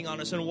depending on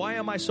us. And why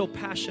am I so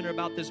passionate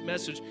about this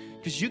message?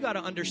 Because you got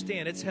to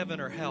understand, it's heaven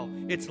or hell.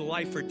 It's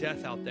life or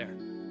death out there.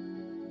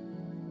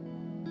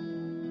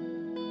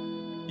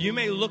 You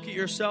may look at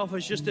yourself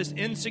as just this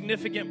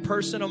insignificant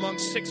person among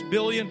 6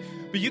 billion,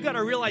 but you got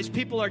to realize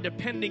people are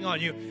depending on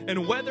you.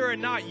 And whether or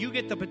not you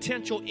get the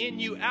potential in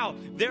you out,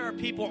 there are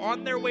people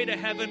on their way to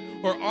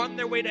heaven or on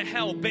their way to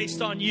hell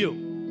based on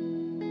you.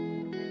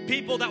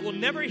 People that will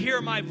never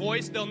hear my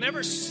voice, they'll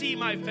never see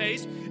my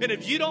face, and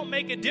if you don't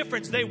make a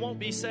difference, they won't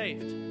be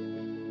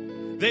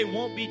saved. They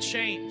won't be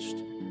changed.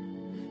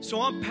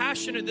 So I'm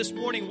passionate this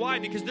morning. Why?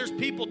 Because there's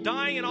people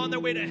dying and on their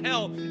way to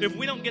hell if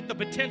we don't get the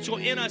potential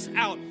in us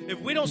out. If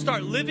we don't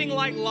start living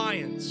like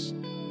lions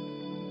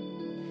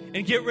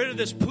and get rid of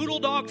this poodle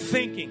dog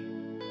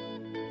thinking.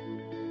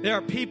 There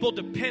are people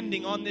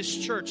depending on this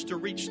church to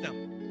reach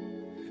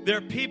them. There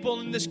are people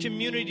in this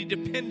community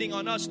depending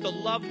on us to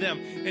love them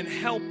and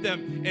help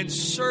them and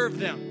serve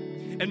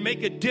them and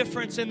make a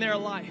difference in their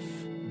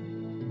life.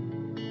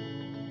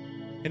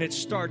 And it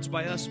starts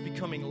by us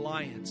becoming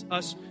lions,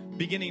 us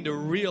beginning to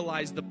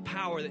realize the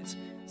power. It's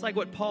like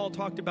what Paul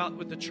talked about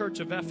with the church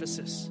of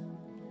Ephesus.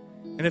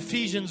 In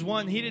Ephesians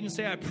 1, he didn't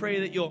say, I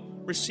pray that you'll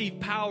receive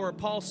power.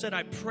 Paul said,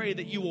 I pray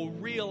that you will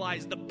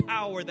realize the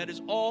power that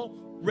is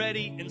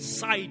already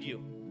inside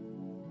you.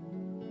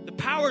 The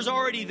power's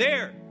already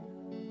there.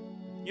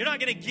 You're not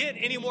going to get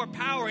any more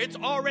power. It's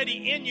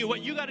already in you.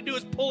 What you got to do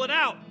is pull it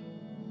out.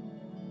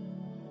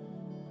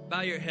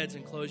 Bow your heads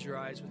and close your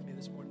eyes with me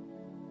this morning.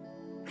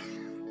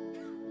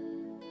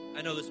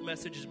 I know this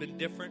message has been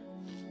different.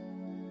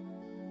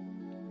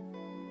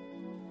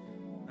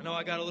 I know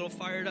I got a little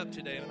fired up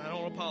today, and I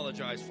don't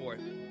apologize for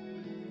it.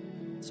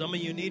 Some of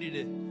you needed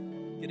to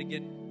get a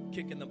good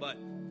kick in the butt.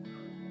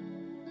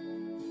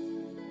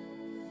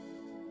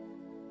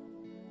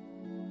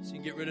 So you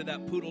can get rid of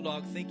that poodle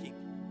dog thinking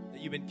that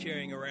you've been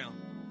carrying around.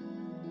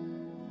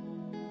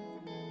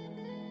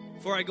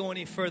 Before I go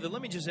any further,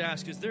 let me just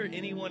ask, is there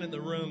anyone in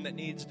the room that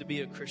needs to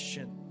be a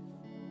Christian?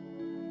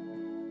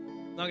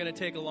 Not going to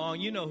take long.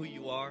 You know who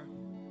you are.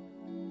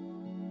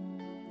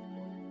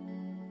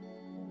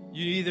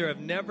 You either have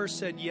never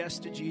said yes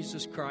to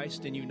Jesus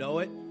Christ and you know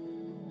it,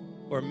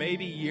 or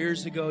maybe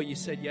years ago you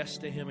said yes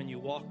to Him and you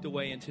walked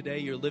away and today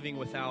you're living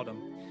without Him.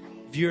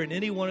 If you're in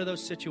any one of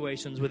those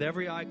situations with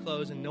every eye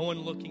closed and no one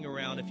looking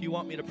around, if you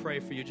want me to pray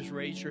for you, just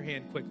raise your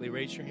hand quickly.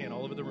 Raise your hand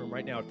all over the room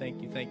right now.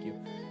 Thank you, thank you.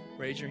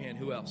 Raise your hand.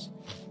 Who else?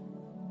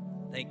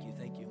 Thank you,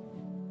 thank you.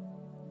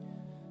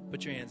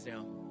 Put your hands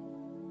down.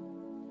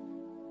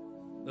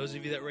 Those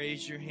of you that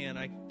raised your hand,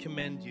 I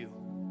commend you.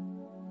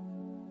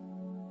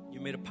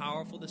 You made a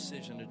powerful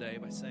decision today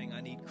by saying,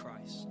 I need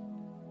Christ.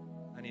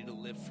 I need to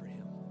live for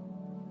Him.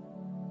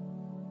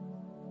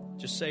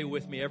 Just say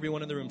with me,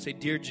 everyone in the room, say,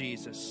 Dear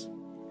Jesus,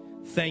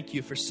 thank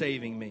you for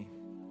saving me,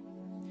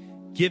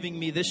 giving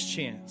me this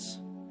chance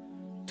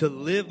to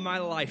live my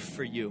life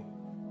for you.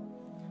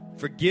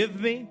 Forgive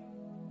me.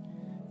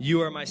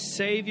 You are my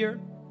Savior,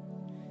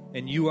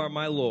 and you are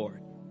my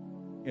Lord.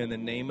 In the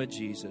name of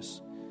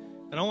Jesus.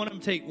 And I want to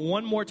take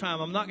one more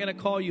time. I'm not going to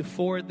call you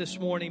forward this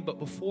morning, but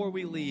before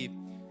we leave,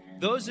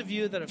 those of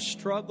you that have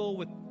struggled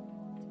with,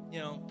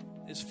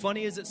 as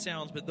funny as it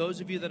sounds, but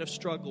those of you that have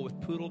struggled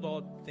with poodle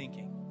dog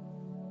thinking,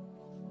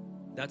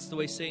 that's the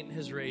way Satan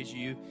has raised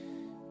you.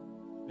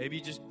 Maybe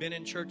you've just been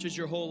in churches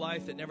your whole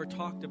life that never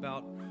talked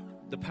about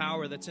the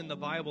power that's in the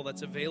Bible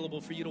that's available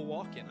for you to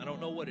walk in. I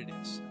don't know what it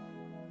is.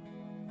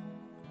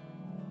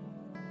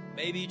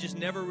 Maybe you just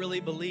never really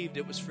believed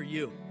it was for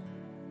you.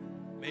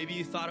 Maybe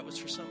you thought it was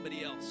for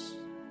somebody else.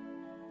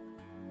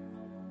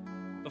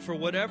 But for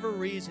whatever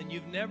reason,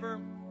 you've never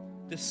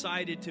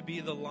decided to be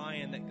the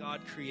lion that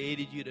God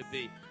created you to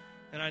be.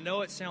 And I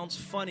know it sounds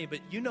funny, but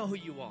you know who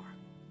you are.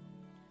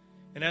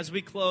 And as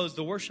we close,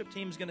 the worship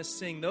team's going to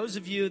sing. Those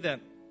of you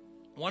that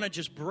want to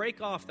just break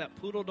off that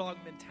poodle dog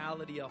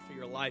mentality off of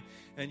your life,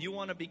 and you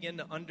want to begin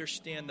to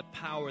understand the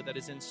power that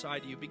is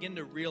inside you, begin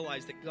to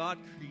realize that God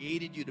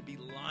created you to be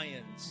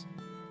lions.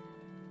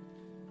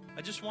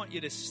 I just want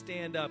you to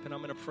stand up, and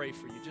I'm going to pray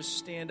for you. Just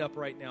stand up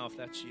right now if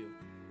that's you.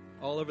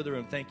 All over the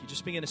room, thank you.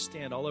 Just begin to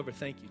stand all over,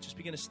 thank you. Just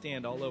begin to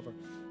stand all over.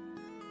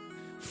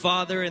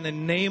 Father, in the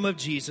name of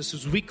Jesus,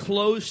 as we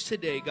close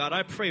today, God,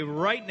 I pray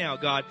right now,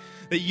 God,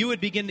 that you would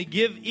begin to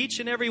give each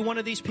and every one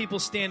of these people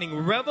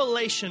standing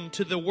revelation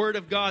to the Word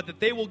of God, that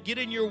they will get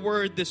in your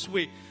Word this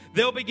week.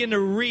 They'll begin to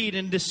read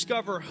and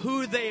discover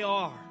who they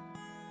are.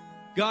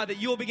 God,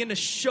 that you will begin to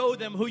show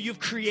them who you've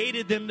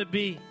created them to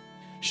be.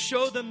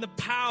 Show them the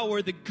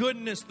power, the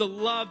goodness, the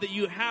love that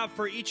you have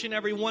for each and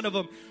every one of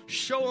them.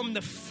 Show them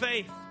the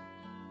faith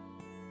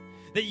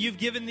that you've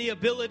given the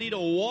ability to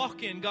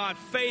walk in, God.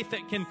 Faith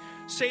that can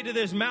say to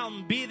this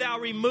mountain, be thou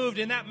removed,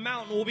 and that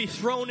mountain will be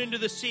thrown into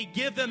the sea.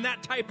 Give them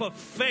that type of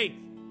faith.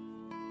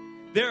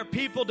 There are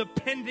people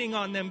depending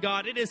on them,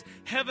 God. It is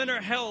heaven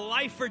or hell,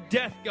 life or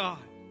death, God.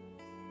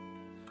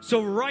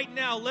 So right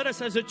now, let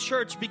us as a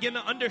church begin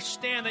to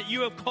understand that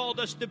you have called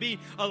us to be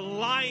a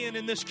lion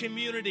in this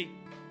community.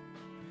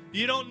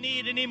 You don't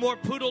need any more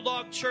poodle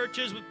dog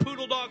churches with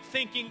poodle dog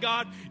thinking,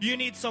 God. You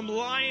need some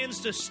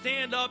lions to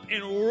stand up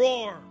and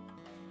roar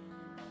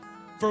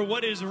for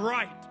what is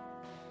right.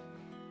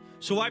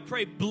 So I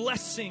pray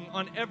blessing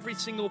on every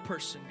single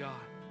person, God.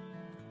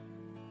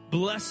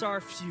 Bless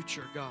our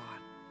future, God.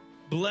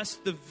 Bless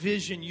the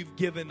vision you've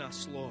given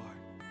us, Lord.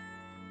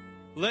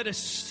 Let us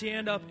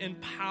stand up in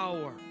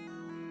power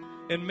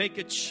and make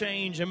a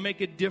change and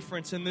make a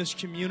difference in this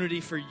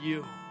community for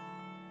you.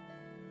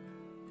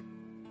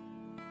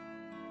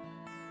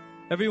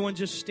 Everyone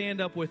just stand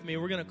up with me.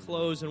 We're going to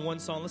close in one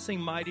song. Let's sing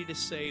Mighty to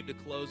Save to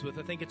close with.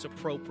 I think it's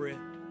appropriate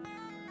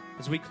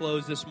as we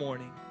close this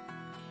morning.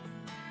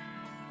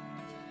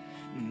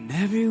 And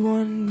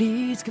everyone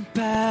needs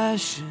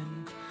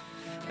compassion,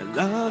 a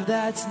love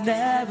that's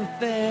never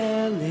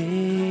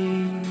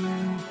failing.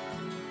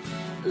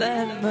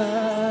 Let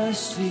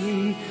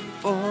mercy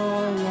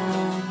fall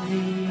on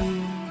me.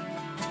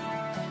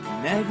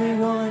 And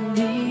everyone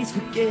needs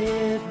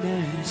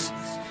forgiveness,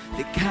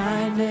 the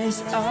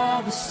kindness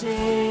of a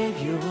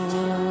Savior,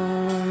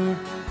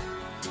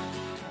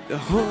 the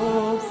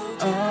hope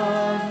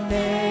of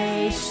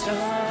nations.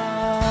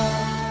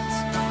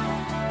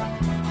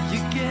 You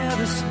give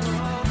us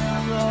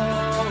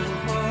love,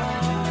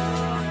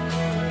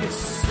 the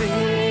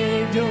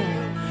Savior.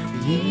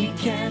 He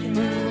can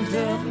move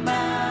the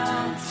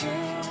mountains.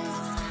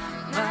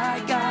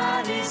 My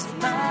God is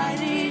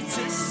mighty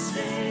to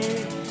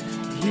save.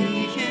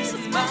 He is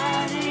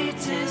mighty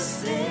to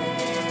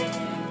save.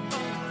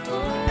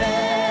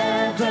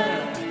 Forever,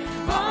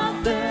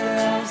 author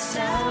of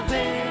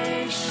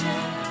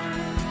salvation,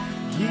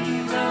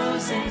 He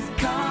rose and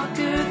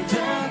conquered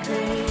the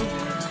grave.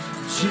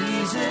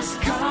 Jesus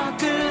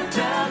conquered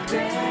the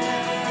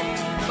grave.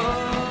 Oh,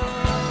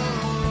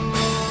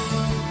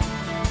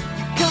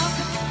 You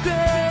conquered the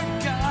grave,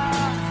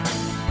 God.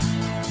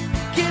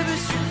 Give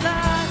us your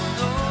life,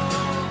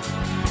 Lord.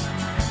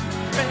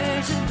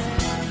 Praise your name.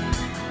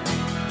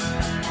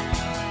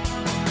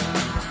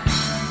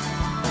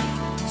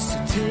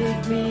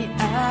 Take me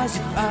as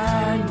you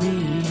find me,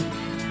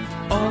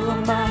 all of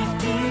my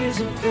fears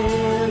and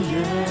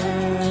failures.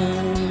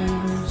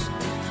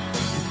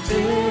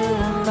 Fill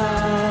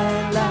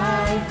my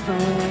life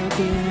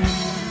again.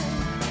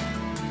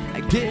 I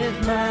give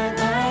my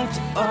life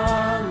to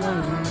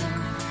follow.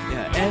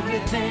 You're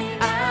everything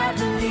I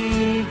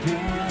believe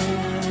in.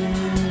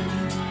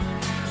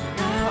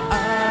 Now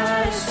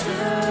I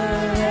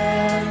surrender.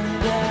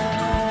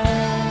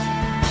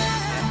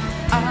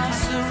 I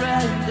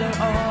surrender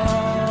all.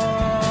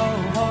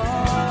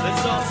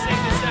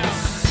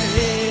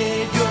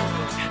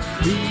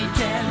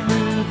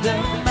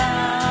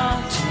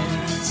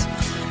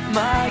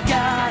 My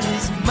God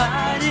is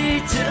mighty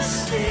to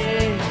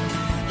save.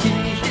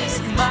 He is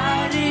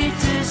mighty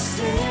to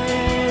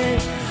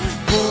save.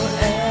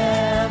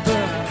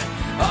 Forever,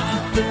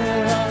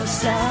 author of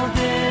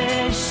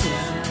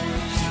salvation.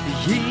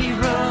 He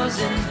rose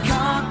and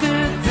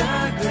conquered the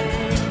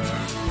grave.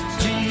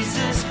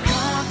 Jesus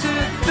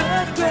conquered the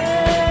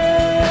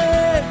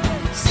grave.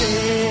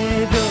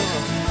 Savior,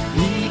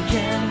 He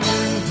can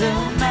move the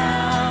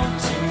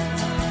mountains.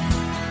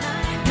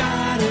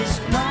 God is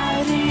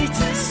mighty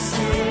to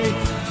save.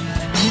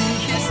 He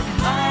is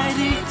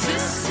mighty to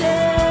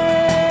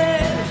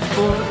save.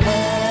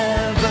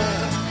 Forever,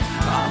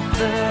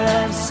 author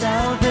of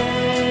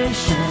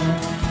salvation.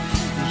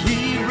 He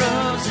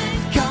rose and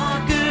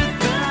conquered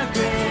the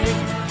grave.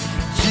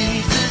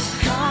 Jesus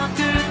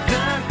conquered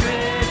the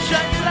grave.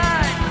 Shine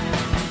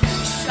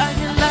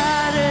your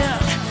light in.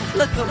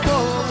 Let the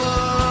whole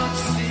world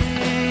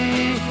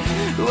see.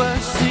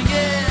 We're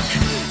singing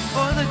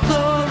for the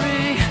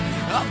glory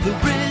of the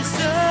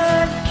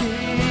risen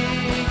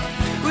King.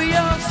 We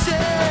all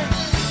say,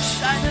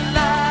 shine a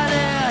light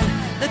and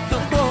let the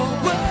whole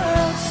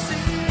world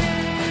see.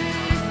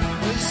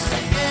 We're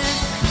singing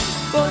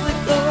for the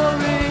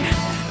glory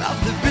of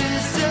the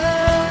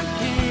risen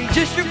King.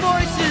 Just your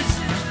voices.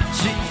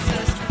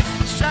 Jesus,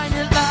 shine a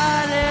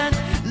light and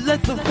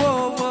let the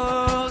whole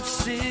world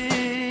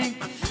sing.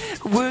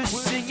 We're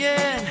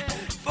singing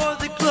for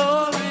the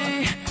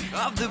glory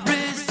of the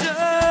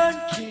risen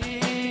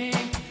King.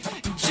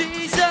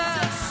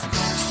 Jesus,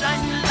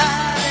 shine your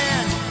light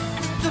and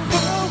the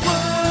whole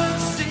world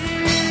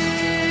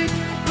see.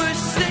 We're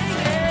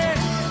singing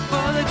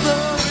for the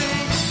glory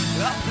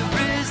of the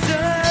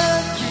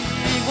risen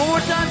King. One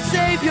more time,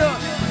 Savior.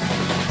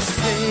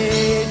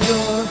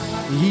 Savior,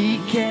 He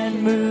can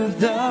move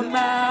the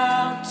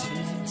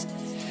mountains.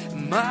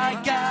 My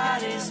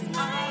God is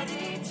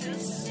mighty to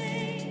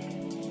save.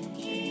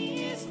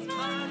 He is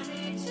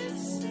mighty to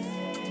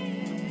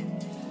save.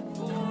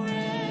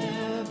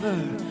 Forever,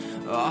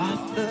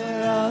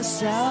 author of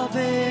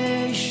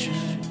salvation.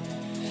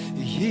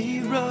 He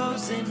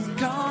rose and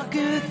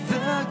conquered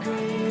the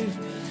grave.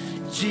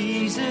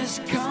 Jesus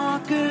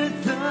conquered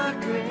the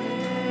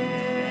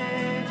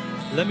grave.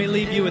 Let me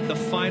leave you with the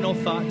final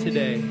thought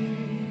today.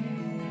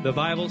 The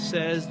Bible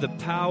says the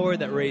power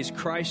that raised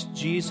Christ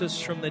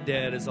Jesus from the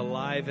dead is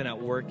alive and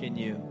at work in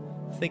you.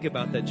 think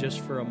about that just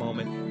for a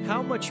moment.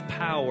 How much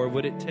power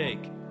would it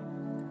take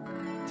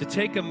to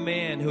take a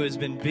man who has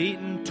been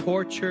beaten,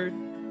 tortured,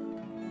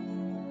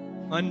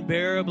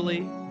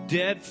 unbearably,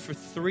 dead for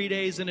 3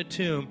 days in a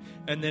tomb,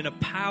 and then a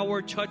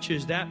power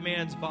touches that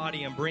man's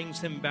body and brings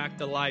him back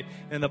to life?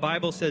 And the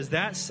Bible says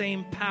that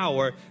same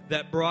power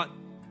that brought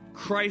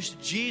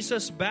Christ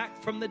Jesus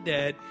back from the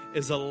dead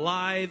is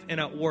alive and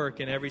at work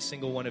in every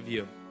single one of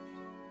you.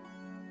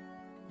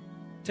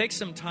 Take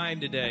some time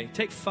today.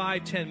 Take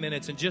 5-10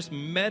 minutes and just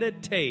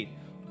meditate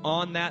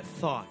on that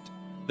thought.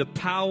 The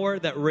power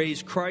that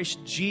raised Christ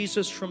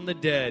Jesus from the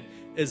dead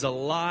is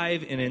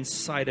alive and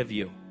inside of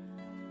you.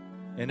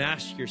 And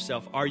ask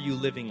yourself, are you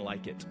living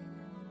like it?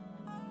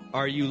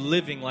 Are you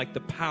living like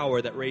the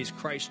power that raised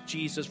Christ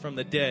Jesus from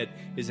the dead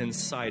is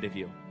inside of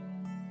you?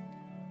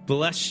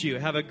 Bless you.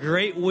 Have a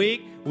great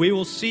week. We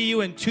will see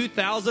you in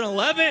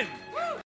 2011.